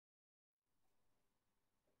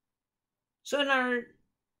So in our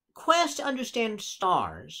quest to understand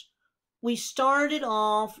stars, we started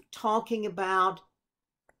off talking about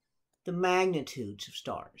the magnitudes of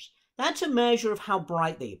stars. That's a measure of how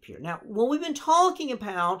bright they appear. Now, what we've been talking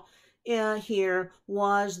about here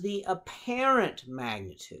was the apparent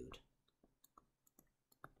magnitude.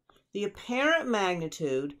 The apparent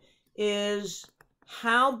magnitude is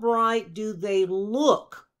how bright do they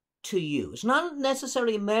look to you. It's not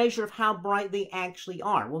necessarily a measure of how bright they actually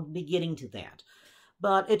are. We'll be getting to that.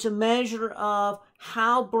 But it's a measure of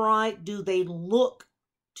how bright do they look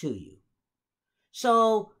to you.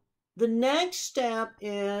 So the next step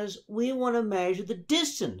is we want to measure the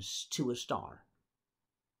distance to a star.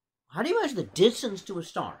 How do you measure the distance to a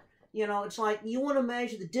star? You know, it's like you want to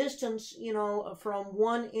measure the distance, you know, from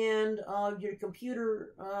one end of your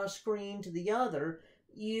computer screen to the other.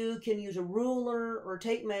 You can use a ruler or a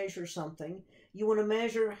tape measure or something. You want to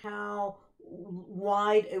measure how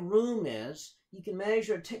wide a room is. You can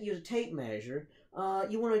measure, use a tape measure.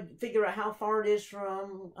 You want to figure out how far it is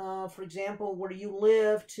from, for example, where you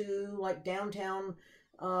live to like downtown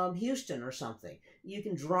Houston or something. You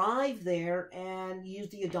can drive there and use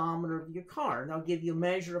the odometer of your car, and that'll give you a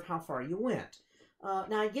measure of how far you went.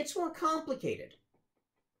 Now it gets more complicated.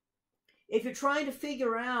 If you're trying to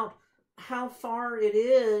figure out how far it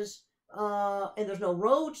is and there's no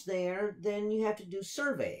roads there, then you have to do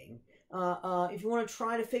surveying. If you want to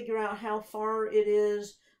try to figure out how far it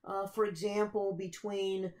is, for example,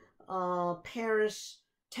 between Paris,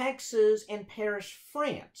 Texas, and Paris,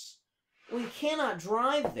 France, well, you cannot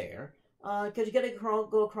drive there because you got to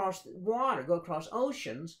go across water, go across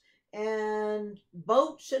oceans, and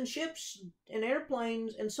boats and ships and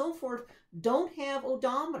airplanes and so forth don't have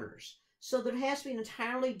odometers. So there has to be an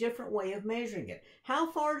entirely different way of measuring it.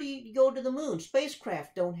 How far do you go to the moon?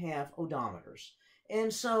 Spacecraft don't have odometers.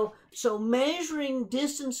 And so measuring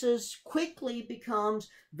distances quickly becomes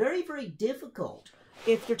very, very difficult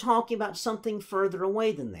if you're talking about something further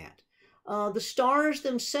away than that. The stars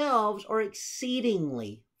themselves are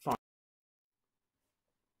exceedingly far.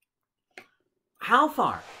 How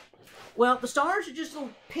far? Well, the stars are just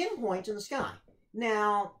little pinpoints in the sky.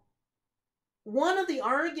 Now, one of the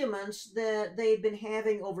arguments that they've been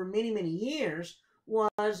having over many, many years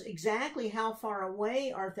was exactly how far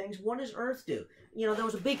away are things. What does Earth do? You know, there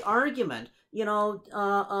was a big argument. You know,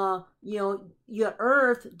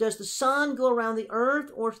 Earth. Does the sun go around the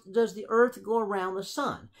Earth, or does the Earth go around the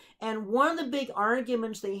sun? And one of the big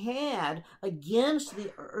arguments they had against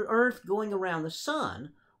the Earth going around the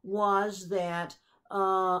sun was that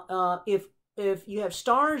if you have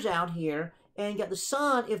stars out here and you got the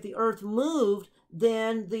sun, if the Earth moved,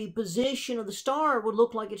 then the position of the star would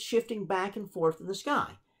look like it's shifting back and forth in the sky.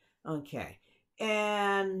 Okay.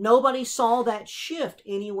 And nobody saw that shift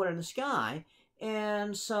anywhere in the sky.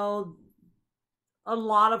 And so a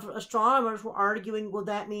lot of astronomers were arguing, well,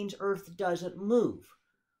 that means Earth doesn't move.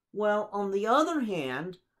 Well, on the other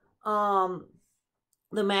hand, the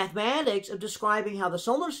mathematics of describing how the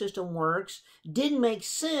solar system works didn't make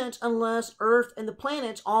sense unless Earth and the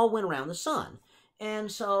planets all went around the sun.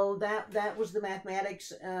 And so that was the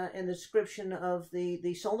mathematics and the description of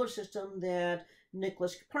the solar system that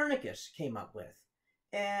Nicholas Copernicus came up with.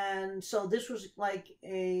 And so this was like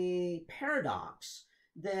a paradox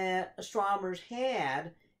that astronomers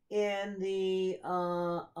had in the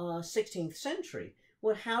 16th century.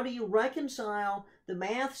 Well, how do you reconcile the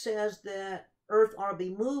math says that Earth ought to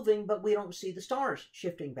be moving, but we don't see the stars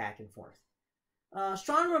shifting back and forth?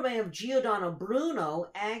 Astronomer by the name of Giordano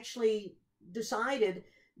Bruno actually decided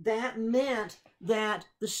that meant that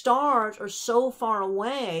the stars are so far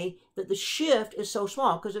away that the shift is so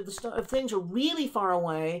small. Because if things are really far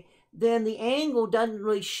away, then the angle doesn't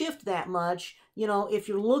really shift that much, you know, if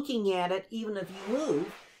you're looking at it, even if you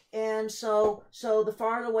move. And so the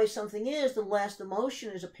farther away something is, the less the motion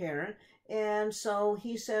is apparent. And so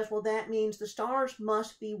he says, well, that means the stars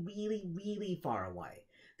must be really, really far away.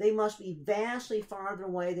 They must be vastly farther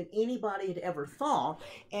away than anybody had ever thought.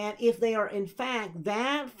 And if they are, in fact,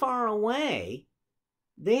 that far away,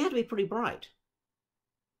 they have to be pretty bright.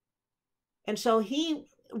 And so he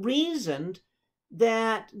reasoned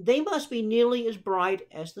that they must be nearly as bright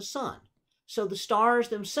as the sun. So the stars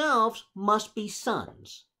themselves must be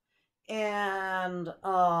suns. And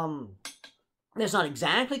that's not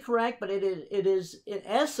exactly correct, but it is in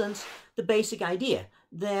essence the basic idea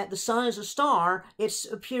that the sun is a star. It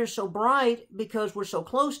appears so bright because we're so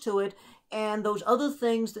close to it, and those other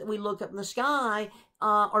things that we look up in the sky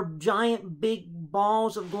are giant big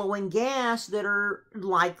balls of glowing gas that are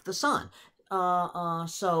like the sun.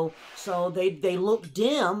 So they look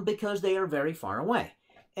dim because they are very far away.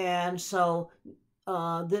 And so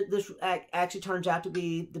this actually turns out to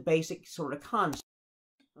be the basic sort of concept.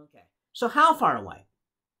 Okay, so how far away?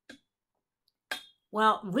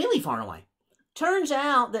 Well, really far away. Turns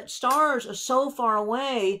out that stars are so far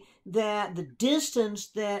away that the distance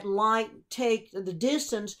that light takes, the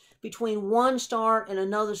distance between one star and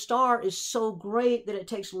another star is so great that it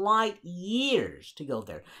takes light years to go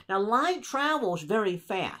there. Now, light travels very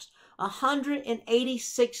fast,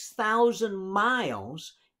 186,000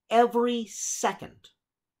 miles every second.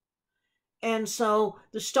 And so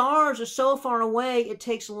the stars are so far away, it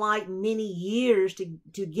takes light many years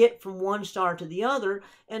to get from one star to the other.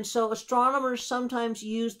 And so astronomers sometimes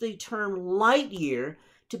use the term light year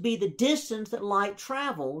to be the distance that light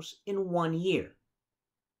travels in 1 year.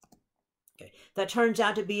 Okay, that turns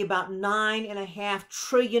out to be about 9.5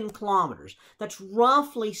 trillion kilometers. That's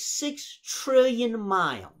roughly 6 trillion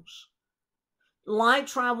miles. Light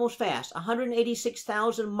travels fast,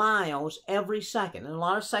 186,000 miles every second, and a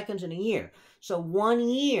lot of seconds in a year. So 1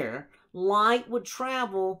 year, light would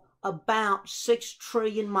travel about 6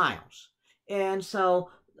 trillion miles. And so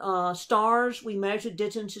stars, we measure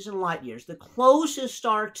distances in light years. The closest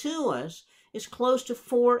star to us is close to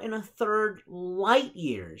 4 1/3 light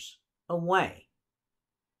years away.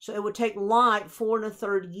 So it would take light 4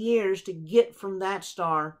 1/3 years to get from that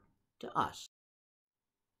star to us.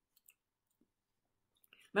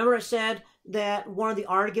 Remember I said that one of the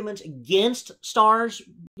arguments against stars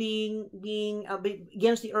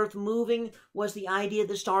against the Earth moving was the idea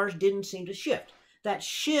that stars didn't seem to shift. That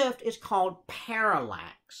shift is called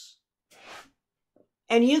parallax.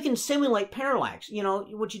 And you can simulate parallax. You know,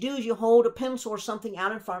 what you do is you hold a pencil or something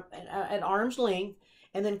out in front at arm's length,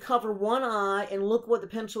 and then cover one eye and look what the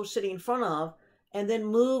pencil is sitting in front of, and then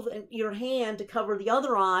move your hand to cover the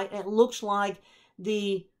other eye, and it looks like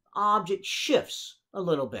the object shifts a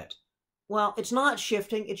little bit. Well, it's not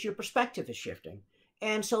shifting, it's your perspective is shifting.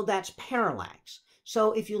 And so that's parallax.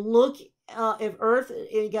 So if you look, if Earth,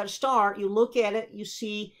 you got a star, you look at it, you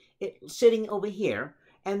see it sitting over here.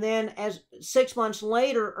 And then as 6 months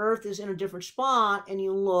later, Earth is in a different spot, and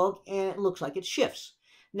you look, and it looks like it shifts.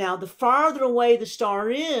 Now, the farther away the star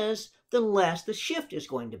is, the less the shift is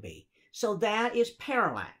going to be. So that is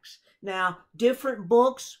parallax. Now, different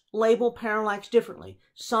books label parallax differently.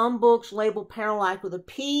 Some books label parallax with a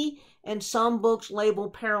P, and some books label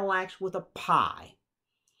parallax with a pi.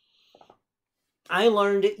 I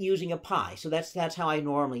learned it using a pi, so that's how I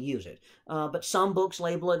normally use it. But some books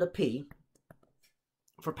label it a P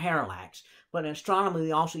for parallax. But in astronomy,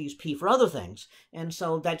 we also use P for other things, and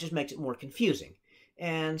so that just makes it more confusing.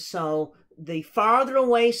 And so the farther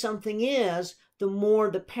away something is, the more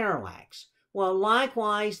the parallax. Well,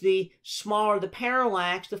 likewise, the smaller the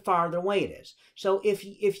parallax, the farther away it is. So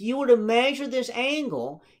if you were to measure this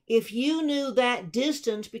angle, if you knew that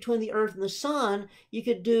distance between the Earth and the Sun, you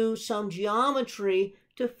could do some geometry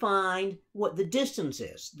to find what the distance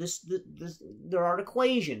is. There are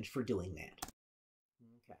equations for doing that.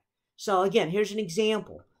 Okay. So again, here's an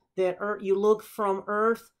example that you look from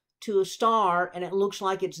Earth to a star, and it looks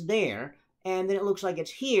like it's there, and then it looks like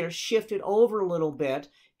it's here, shifted over a little bit.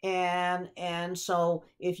 And so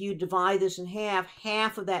if you divide this in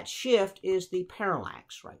half of that shift is the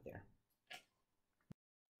parallax right there.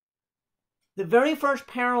 The very first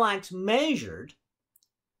parallax measured,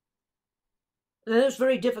 and it's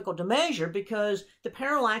very difficult to measure because the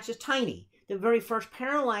parallax is tiny. The very first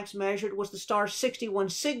parallax measured was the star 61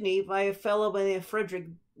 Cygni by a fellow by the name of Friedrich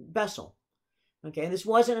Bessel. Okay, and this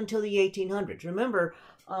wasn't until the 1800s. Remember,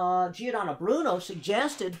 Giordano Bruno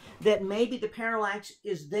suggested that maybe the parallax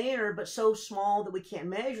is there, but so small that we can't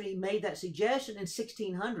measure. He made that suggestion in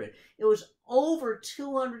 1600. It was over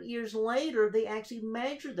 200 years later they actually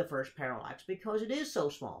measured the first parallax because it is so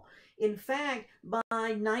small. In fact, by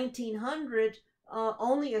 1900,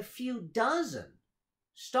 only a few dozen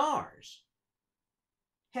stars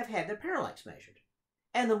have had their parallax measured.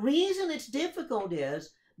 And the reason it's difficult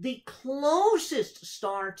is the closest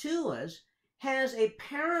star to us has a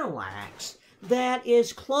parallax that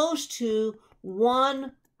is close to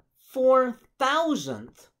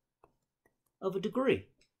 1/4000th of a degree.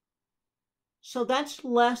 So that's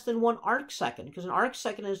less than 1 arcsecond, because an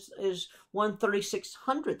arcsecond is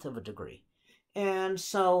 1/3600th of a degree. And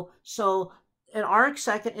so an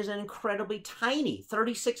arcsecond is an incredibly tiny,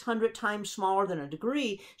 3,600 times smaller than a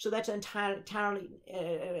degree. So that's a tiny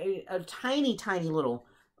little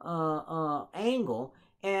angle.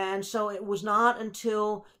 And so it was not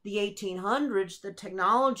until the 1800s that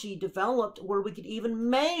technology developed where we could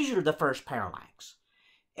even measure the first parallax.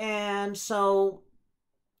 And so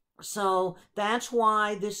that's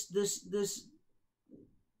why this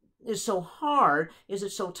is so hard is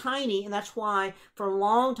it's so tiny, and that's why for a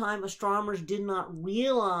long time astronomers did not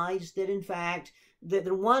realize that in fact that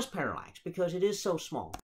there was parallax, because it is so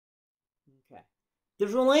small. Okay.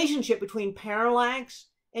 There's a relationship between parallax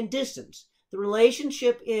and distance. The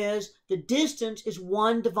relationship is the distance is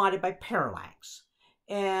 1 divided by parallax.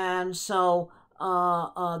 And so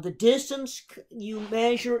the distance you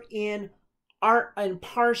measure in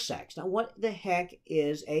parsecs. Now, what the heck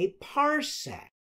is a parsec?